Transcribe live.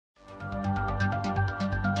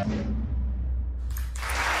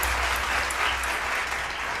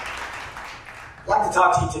to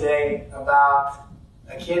talk to you today about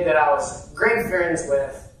a kid that I was great friends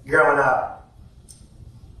with growing up.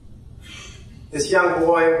 This young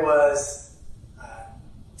boy was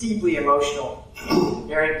deeply emotional,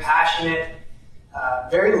 very passionate,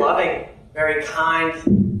 very loving, very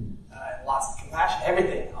kind, lots of compassion,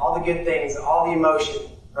 everything, all the good things, all the emotion,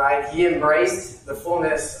 right? He embraced the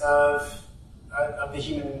fullness of the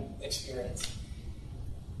human experience.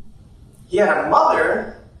 He had a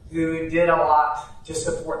mother who did a lot to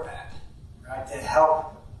support that, right? To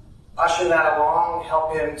help usher that along,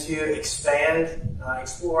 help him to expand,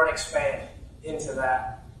 explore and expand into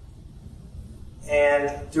that.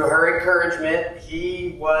 And through her encouragement,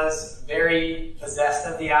 he was very possessed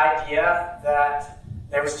of the idea that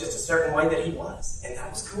there was just a certain way that he was, and that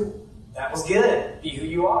was cool. That was good. Be who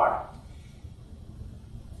you are.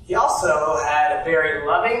 He also had a very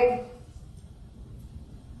loving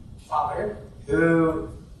father who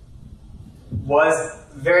was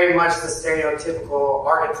very much the stereotypical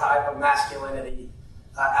archetype of masculinity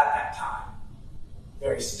at that time.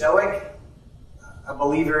 Very stoic, a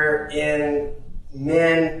believer in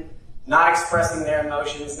men not expressing their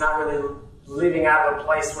emotions, not really living out of a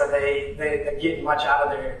place where they get much out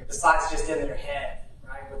of their, besides just in their head,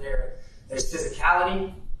 right? Where there's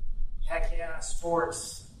physicality, heck yeah,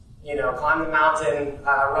 sports, climb the mountain,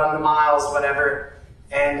 run the miles, whatever,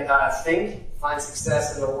 and find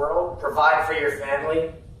success in the world, provide for your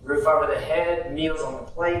family, roof over the head, meals on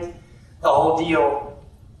the plate, the whole deal.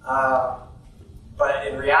 But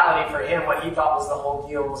in reality for him, what he thought was the whole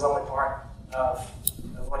deal was only part of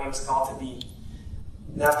what he was called to be.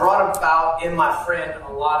 And that brought about in my friend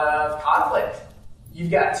a lot of conflict.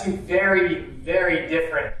 You've got two very, very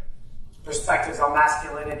different perspectives on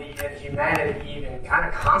masculinity and humanity, even kind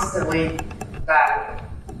of constantly battling,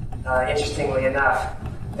 interestingly enough.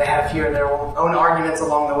 They had a few of their own arguments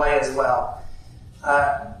along the way as well.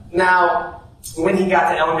 Now, when he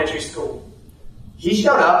got to elementary school, he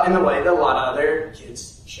showed up in the way that a lot of other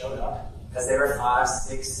kids showed up as they were 5,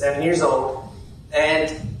 6, 7 years old.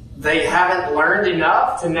 And they haven't learned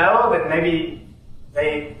enough to know that maybe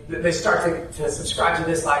they start to subscribe to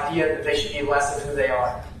this idea that they should be less of who they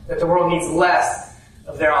are. That the world needs less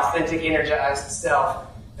of their authentic, energized self,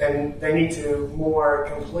 and they need to more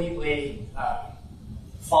completely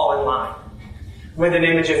fall in line with an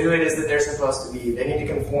image of who it is that they're supposed to be. They need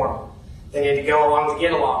to conform. They need to go along to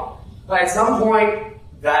get along. But at some point,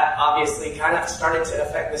 that obviously kind of started to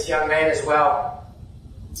affect this young man as well.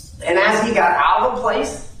 And as he got out of the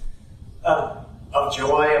place of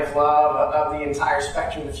joy, of love, of the entire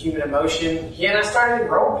spectrum of human emotion, he and I started to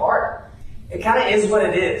grow apart. It kind of is what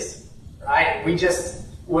it is, right?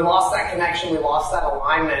 We lost that connection, we lost that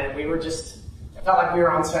alignment, it felt like we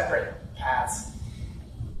were on separate paths.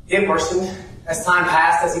 It worsened as time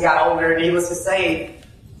passed, as he got older. Needless to say,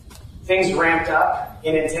 things ramped up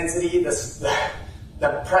in intensity.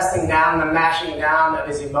 The pressing down, the mashing down of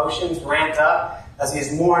his emotions ramped up as he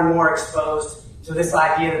was more and more exposed to this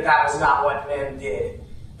idea that was not what men did.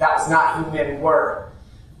 That was not who men were.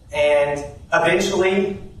 And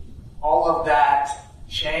eventually, all of that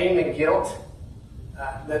shame and guilt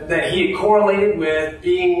that he had correlated with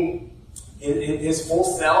being his full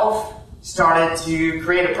self started to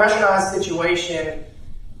create a pressurized situation,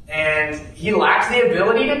 and he lacked the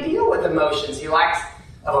ability to deal with emotions. He lacked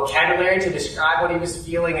a vocabulary to describe what he was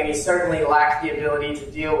feeling, and he certainly lacked the ability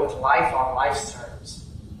to deal with life on life's terms.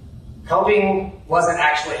 Coping wasn't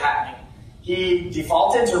actually happening. He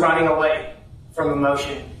defaulted to running away from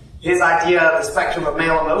emotion. His idea of the spectrum of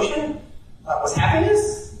male emotion was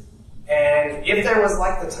happiness, and if there was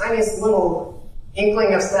like the tiniest little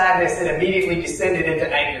inkling of sadness, it immediately descended into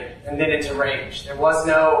anger and then into rage. There was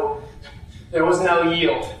no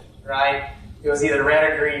yield, right? It was either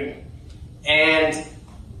red or green. And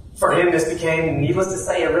for him, this became, needless to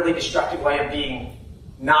say, a really destructive way of being.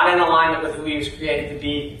 Not in alignment with who he was created to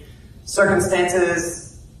be.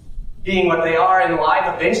 Circumstances being what they are in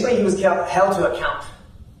life, eventually he was held to account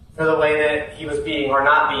for the way that he was being or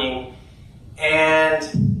not being. And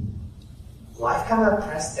life kind of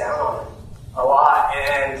pressed down on him a lot,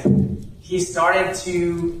 and he started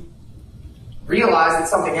to realize that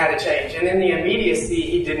something had to change. And in the immediacy,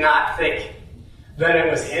 he did not think that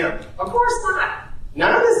it was him. Of course not.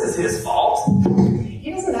 None of this is his fault.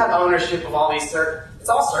 He doesn't have ownership of all these it's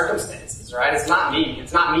all circumstances, right? It's not me.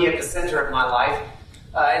 It's not me at the center of my life.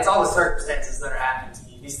 It's all the circumstances that are happening to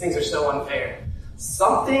me. These things are so unfair.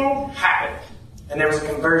 Something happened, and there was a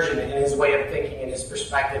conversion in his way of thinking, in his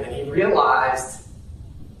perspective, and he realized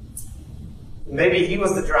maybe he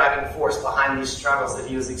was the driving force behind these struggles that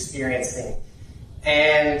he was experiencing.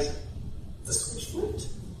 And the switch flipped.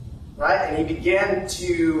 right? And he began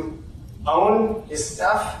to own his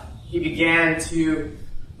stuff. He began to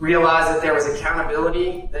realize that there was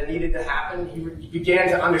accountability that needed to happen. He began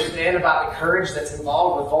to understand about the courage that's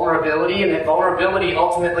involved with vulnerability, and that vulnerability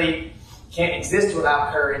ultimately can't exist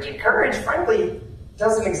without courage. And courage, frankly,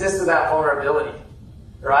 doesn't exist without vulnerability,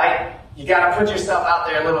 right? You got to put yourself out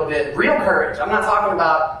there a little bit. Real courage. I'm not talking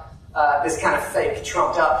about this kind of fake,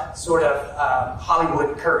 trumped up sort of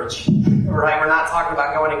Hollywood courage, right? We're not talking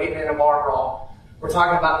about going and getting in a bar brawl. We're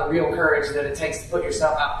talking about the real courage that it takes to put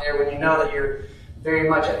yourself out there when you know that you're very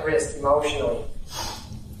much at risk emotionally.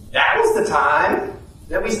 That was the time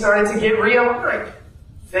that we started to get realigned.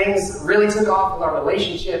 Things really took off with our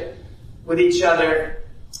relationship with each other,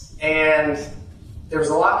 and there was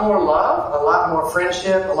a lot more love, a lot more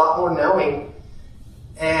friendship, a lot more knowing.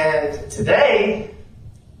 And today,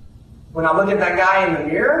 when I look at that guy in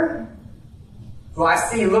the mirror, who I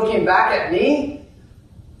see looking back at me,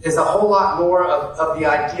 is a whole lot more of the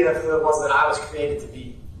idea of who it was that I was created to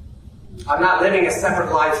be. I'm not living a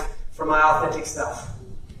separate life from my authentic self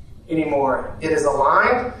anymore. It is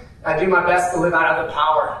aligned. I do my best to live out of the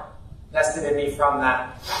power vested in me from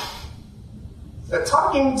that. So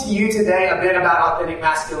talking to you today a bit about authentic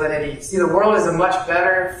masculinity. See, the world is a much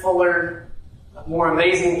better, fuller, more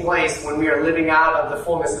amazing place when we are living out of the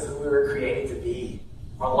fullness of who we were created to be.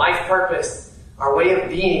 Our life purpose, our way of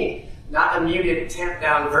being, not a muted, tamped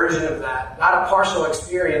down version of that, not a partial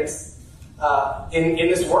experience in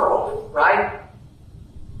this world, right?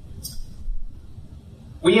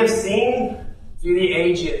 We have seen through the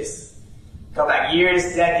ages, go back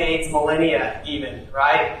years, decades, millennia even,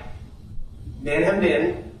 right? Men have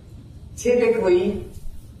been typically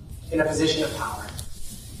in a position of power.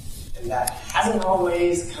 And that hasn't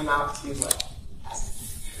always come out too well, has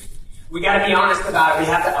it? We gotta be honest about it. We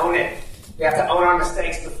have to own it. We have to own our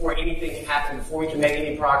mistakes before anything can happen, before we can make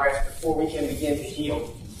any progress, before we can begin to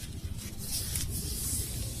heal.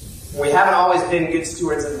 We haven't always been good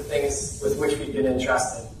stewards of the things with which we've been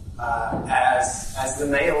entrusted. As the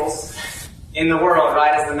males in the world,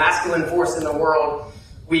 right? As the masculine force in the world,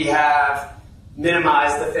 we have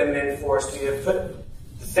minimized the feminine force. We have put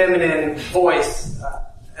the feminine voice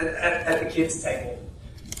at the kids' table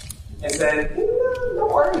and said,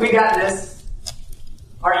 don't worry, we got this.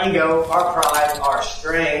 Our ego, our pride, our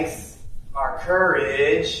strength, our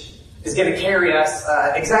courage is going to carry us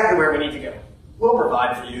exactly where we need to go. We'll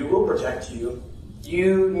provide for you. We'll protect you.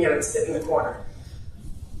 You sit in the corner.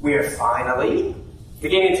 We are finally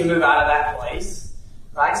beginning to move out of that place,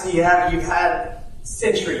 right? So you've had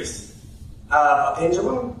centuries of a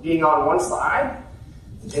pendulum being on one side.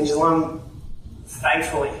 The pendulum,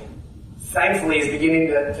 thankfully is beginning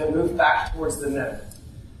to move back towards the middle.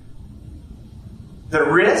 The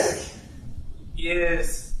risk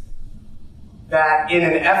is that in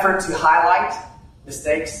an effort to highlight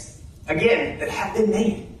mistakes, again, that have been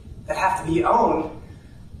made, that have to be owned,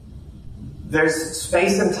 there's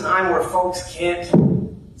space and time where folks can't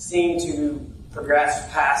seem to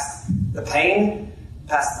progress past the pain,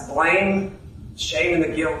 past the blame, shame, and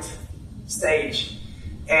the guilt stage.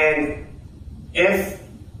 And if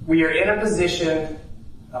we are in a position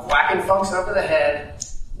of whacking folks over the head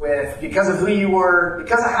because of who you were,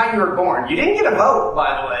 because of how you were born. You didn't get a vote,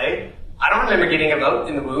 by the way. I don't remember getting a vote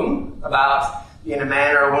in the womb about being a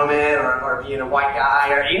man or a woman or being a white guy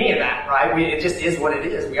or any of that, right? It just is what it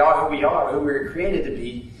is. We are who we are, who we were created to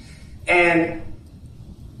be. And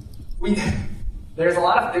there's a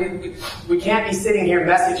lot of things. We can't be sitting here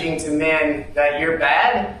messaging to men that you're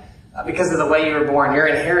bad because of the way you were born, your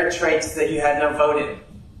inherent traits that you had no vote in,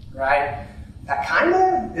 right? That kind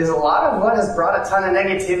of is a lot of what has brought a ton of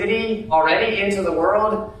negativity already into the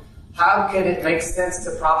world. How could it make sense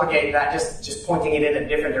to propagate that, just pointing it in a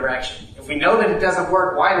different direction? If we know that it doesn't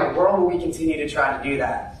work, why in the world will we continue to try to do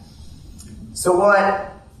that? So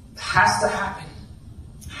what has to happen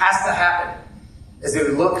is we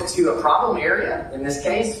look to a problem area, in this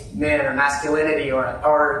case, men or masculinity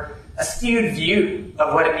or a skewed view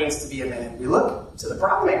of what it means to be a man. We look to the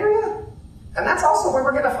problem area, and that's also where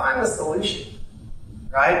we're going to find the solution,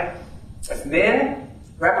 right? If men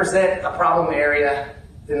represent a problem area,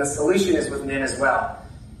 then the solution is with men as well.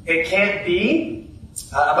 It can't be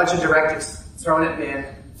a bunch of directives thrown at men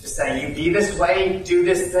to say, you be this way, do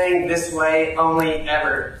this thing this way, only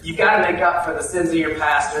ever. You've got to make up for the sins of your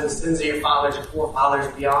past or the sins of your fathers or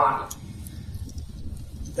forefathers beyond.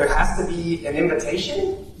 There has to be an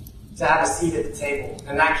invitation to have a seat at the table.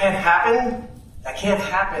 And that can't happen. That can't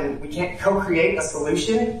happen. We can't co-create a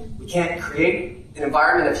solution. We can't create an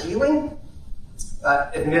environment of healing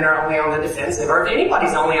if men are only on the defensive, or if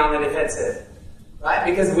anybody's only on the defensive. right?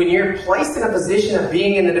 Because when you're placed in a position of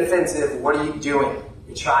being in the defensive, what are you doing?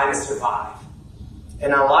 You're trying to survive.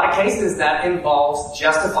 And in a lot of cases, that involves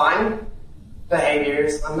justifying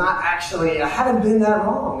behaviors. I haven't been that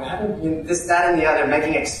wrong. I haven't been this, that, and the other,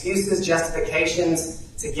 making excuses, justifications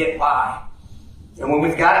to get by. And when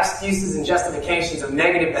we've got excuses and justifications of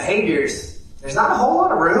negative behaviors, there's not a whole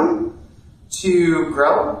lot of room to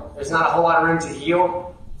grow. There's not a whole lot of room to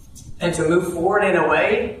heal and to move forward in a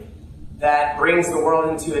way that brings the world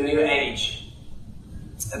into a new age.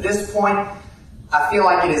 At this point, I feel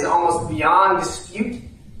like it is almost beyond dispute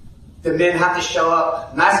that men have to show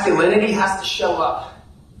up. Masculinity has to show up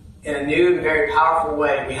in a new and very powerful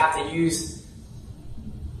way. We have to use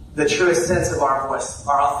the truest sense of our voice,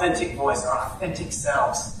 our authentic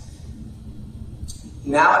selves.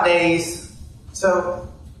 Nowadays,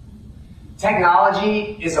 so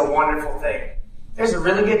technology is a wonderful thing. There's a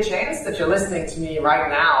really good chance that you're listening to me right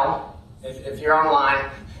now, if you're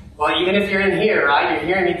online. Well, even if you're in here, right? You're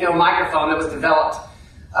hearing me through a microphone that was developed.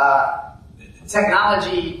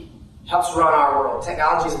 Technology helps run our world.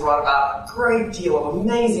 Technology has brought about a great deal of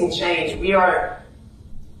amazing change.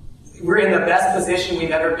 We're in the best position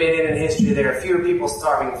we've ever been in history. There are fewer people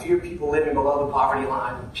starving, fewer people living below the poverty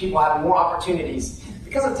line. People have more opportunities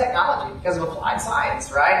because of technology, because of applied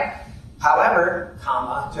science, right? However,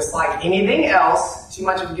 just like anything else, too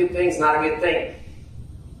much of a good thing is not a good thing.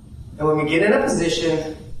 And when we get in a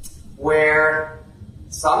position where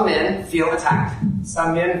some men feel attacked,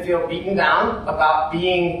 some men feel beaten down about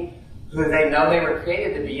being who they know they were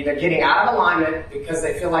created to be, they're getting out of alignment because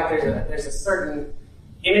they feel like there's a certain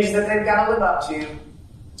image that they've got to live up to,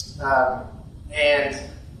 and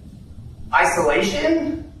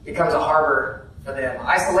isolation becomes a harbor for them.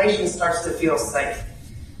 Isolation starts to feel safe,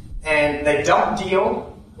 and they don't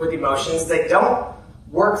deal with emotions. They don't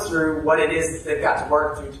work through what it is that they've got to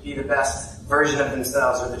work through to be the best version of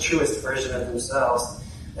themselves or the truest version of themselves.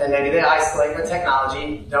 And maybe they isolate with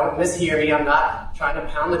technology. Don't mishear me. I'm not trying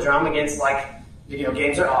to pound the drum against like video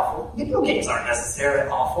games are awful. Video games aren't necessarily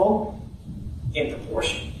awful in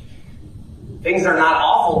proportion. Things are not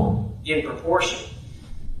awful in proportion.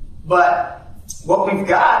 But what we've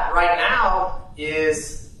got right now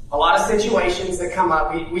is a lot of situations that come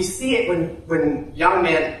up. We see it when young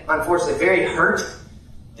men, unfortunately, very hurt,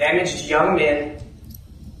 damaged young men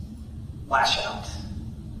lash out.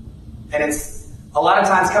 And it's a lot of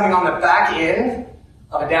times coming on the back end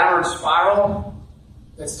of a downward spiral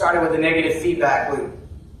that started with a negative feedback loop.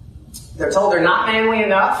 They're told they're not manly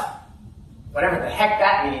enough, whatever the heck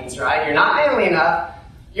that means, right? You're not manly enough.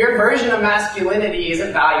 Your version of masculinity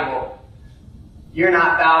isn't valuable. You're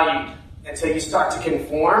not valued until you start to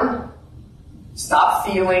conform, stop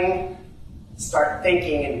feeling, start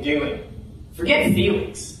thinking and doing. Forget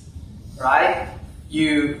feelings, right?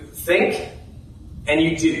 You think and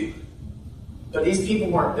you do. But these people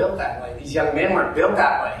weren't built that way. These young men weren't built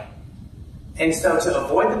that way. And so to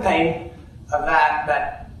avoid the pain of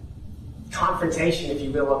that confrontation, if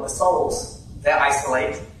you will, of the souls, they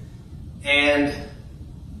isolate. And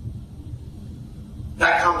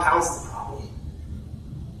that compounds the problem.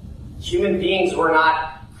 Human beings were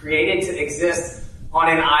not created to exist on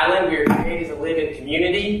an island. We were created to live in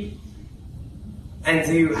community and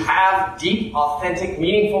to have deep, authentic,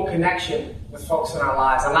 meaningful connection with folks in our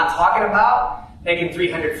lives. I'm not talking about making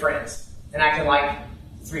 300 friends and acting like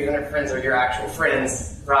 300 friends are your actual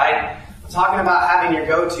friends, right? I'm talking about having your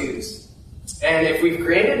go-tos. And if we've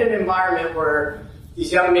created an environment where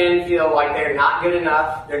these young men feel like they're not good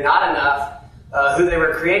enough, they're not enough, who they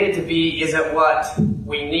were created to be isn't what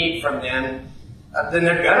we need from them, then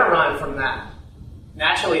they're going to run from that.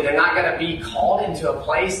 Naturally, they're not going to be called into a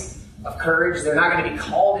place of courage. They're not going to be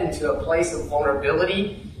called into a place of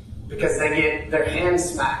vulnerability because they get their hands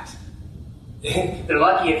smacked. They're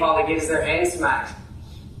lucky if all they get is their hands smacked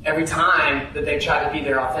every time that they try to be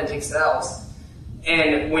their authentic selves.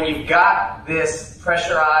 And when you've got this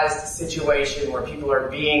pressurized situation where people are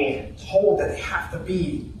being told that they have to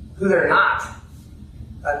be who they're not,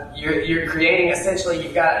 you're creating essentially,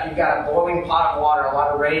 you've got a boiling pot of water, a lot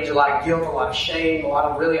of rage, a lot of guilt, a lot of shame, a lot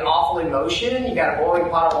of really awful emotion. You got a boiling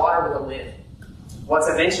pot of water with a lid. What's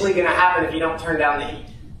eventually going to happen if you don't turn down the heat?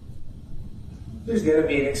 There's going to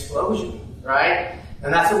be an explosion, right?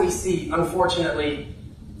 And that's what we see, unfortunately,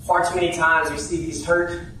 far too many times. We see these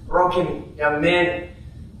hurt, broken young men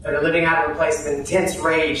that are living out of a place of intense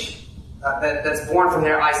rage that's born from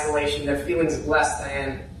their isolation, their feelings of less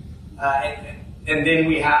than, and then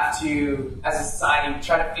we have to, as a society,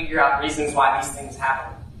 try to figure out reasons why these things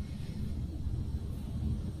happen.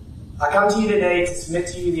 I come to you today to submit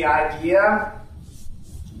to you the idea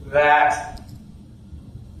that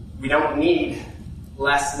we don't need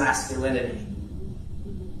less masculinity.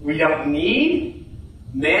 We don't need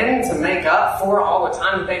men to make up for all the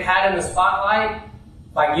time that they've had in the spotlight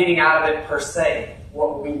by getting out of it per se.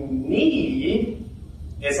 What we need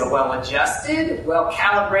is a well-adjusted,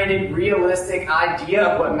 well-calibrated, realistic idea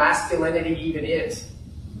of what masculinity even is.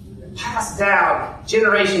 Passed down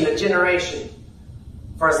generation to generation.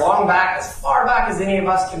 For as far back as any of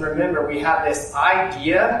us can remember, we have this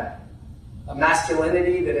idea of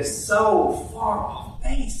masculinity that is so far off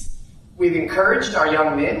base. We've encouraged our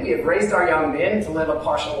young men, we have raised our young men to live a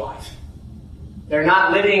partial life. They're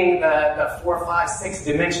not living the 4, 5,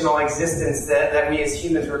 6-dimensional existence that we as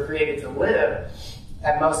humans were created to live.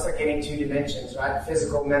 At most, they're getting 2 dimensions, right?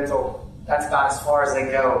 Physical, mental, that's about as far as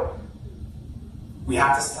they go. We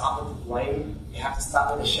have to stop with the blame. We have to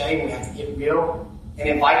stop with the shame. We have to get real and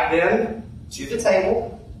invite them to the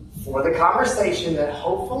table for the conversation that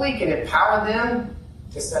hopefully can empower them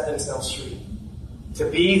to set themselves free, to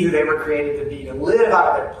be who they were created to be, to live out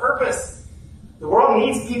of their purpose. The world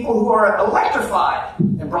needs people who are electrified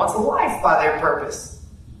and brought to life by their purpose.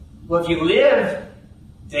 Well, if you live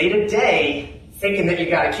day to day thinking that you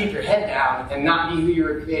got to keep your head down and not be who you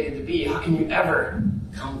were created to be, how can you ever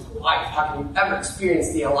come to life? How can you ever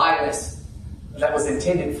experience the aliveness that was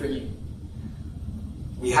intended for you?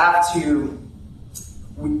 We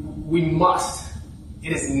must,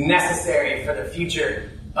 it is necessary for the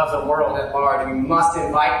future of the world at large. We must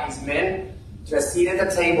invite these men to a seat at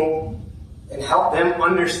the table and help them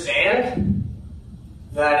understand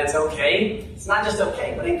that it's okay. It's not just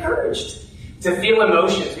okay, but encouraged to feel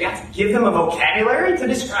emotions. We have to give them a vocabulary to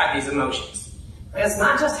describe these emotions. It's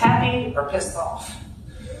not just happy or pissed off.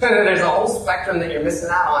 There's a whole spectrum that you're missing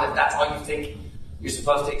out on if that's all you think you're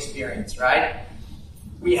supposed to experience, right?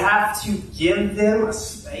 We have to give them a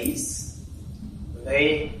space where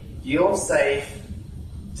they feel safe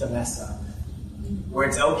to mess up, where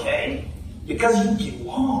it's okay because you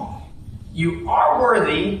belong. You are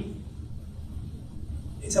worthy.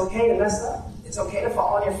 It's okay to mess up. It's okay to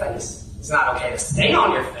fall on your face. It's not okay to stay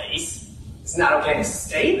on your face. It's not okay to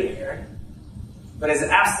stay there. But it's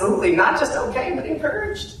absolutely not just okay, but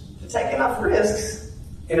encouraged to take enough risks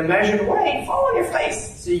in a measured way. Fall on your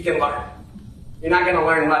face so you can learn. You're not going to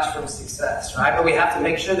learn much from success, right? But we have to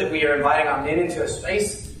make sure that we are inviting our men into a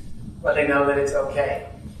space where they know that it's okay.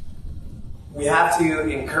 We have to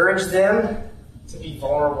encourage them to be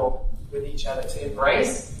vulnerable with each other, to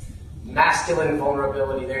embrace masculine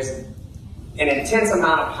vulnerability. There's an intense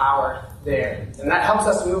amount of power there. And that helps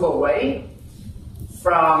us move away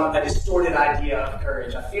from a distorted idea of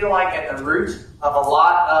courage. I feel like at the root of a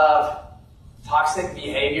lot of toxic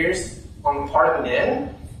behaviors on the part of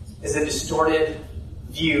men is a distorted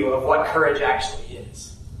view of what courage actually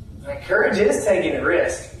is. Like, courage is taking a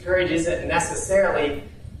risk. Courage isn't necessarily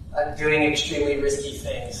doing extremely risky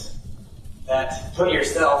things that put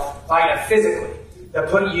yourself, physically, that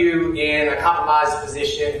put you in a compromised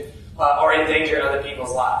position or endanger other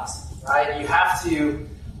people's lives, right? You have to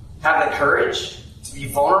have the courage to be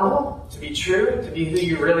vulnerable, to be true, to be who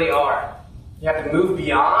you really are. You have to move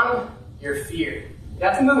beyond your fear. You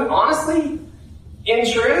have to move, honestly,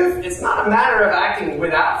 in truth, it's not a matter of acting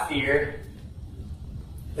without fear.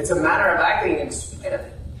 It's a matter of acting in spite of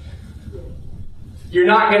it. You're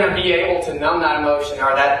not going to be able to numb that emotion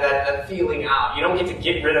or that feeling out. You don't get to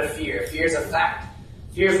get rid of fear. Fear is a fact.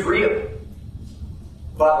 Fear is real.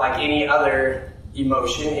 But like any other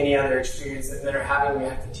emotion, any other experience that men are having, we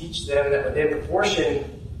have to teach them that within proportion,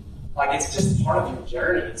 like it's just part of your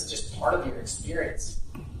journey. It's just part of your experience.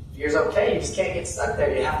 Fear's okay. You just can't get stuck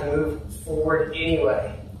there. You have to move forward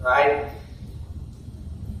anyway, right?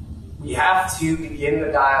 We have to begin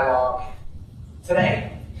the dialogue today.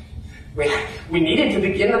 We needed to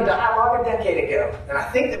begin the dialogue a decade ago. And I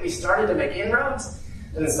think that we started to make inroads.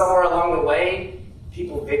 And then somewhere along the way,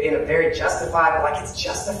 people in a very justifiable, like it's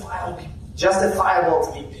justifiable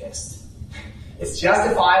to be pissed. It's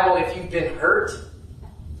justifiable if you've been hurt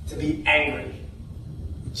to be angry.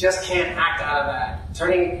 You just can't act out of that.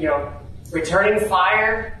 Returning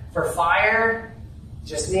fire for fire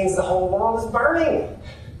just means the whole world is burning.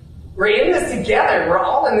 We're in this together. We're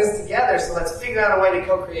all in this together. So let's figure out a way to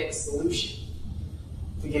co-create a solution.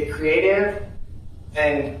 To get creative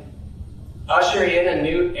and usher in a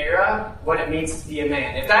new era, what it means to be a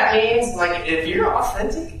man. If that means, if your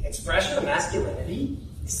authentic expression of masculinity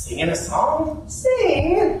is singing a song,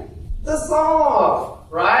 sing the song,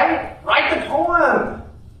 right? Write the poem.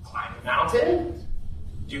 Climb the mountain.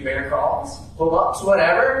 Do bear crawls, pull-ups,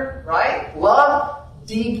 whatever, right? Love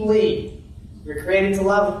deeply. You're created to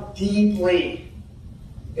love deeply.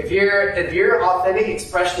 If your authentic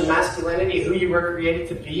expression of masculinity, who you were created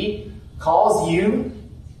to be, calls you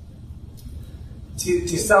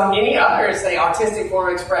to any other, say, artistic form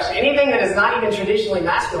of expression. Anything that is not even traditionally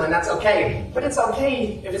masculine, that's okay. But it's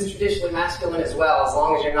okay if it's traditionally masculine as well, as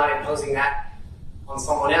long as you're not imposing that on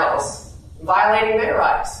someone else, violating their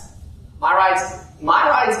rights. My rights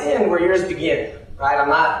end where yours begin,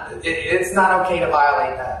 right? It's not okay to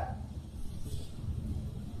violate that.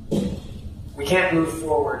 We can't move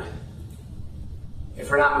forward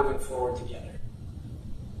if we're not moving forward together.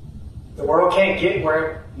 The world can't get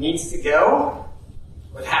where it needs to go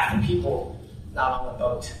with half the people not on the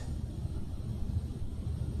boat.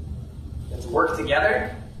 And to work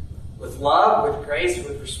together with love, with grace,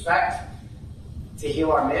 with respect to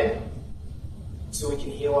heal our men so we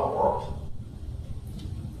can heal our world.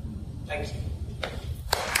 Thank you.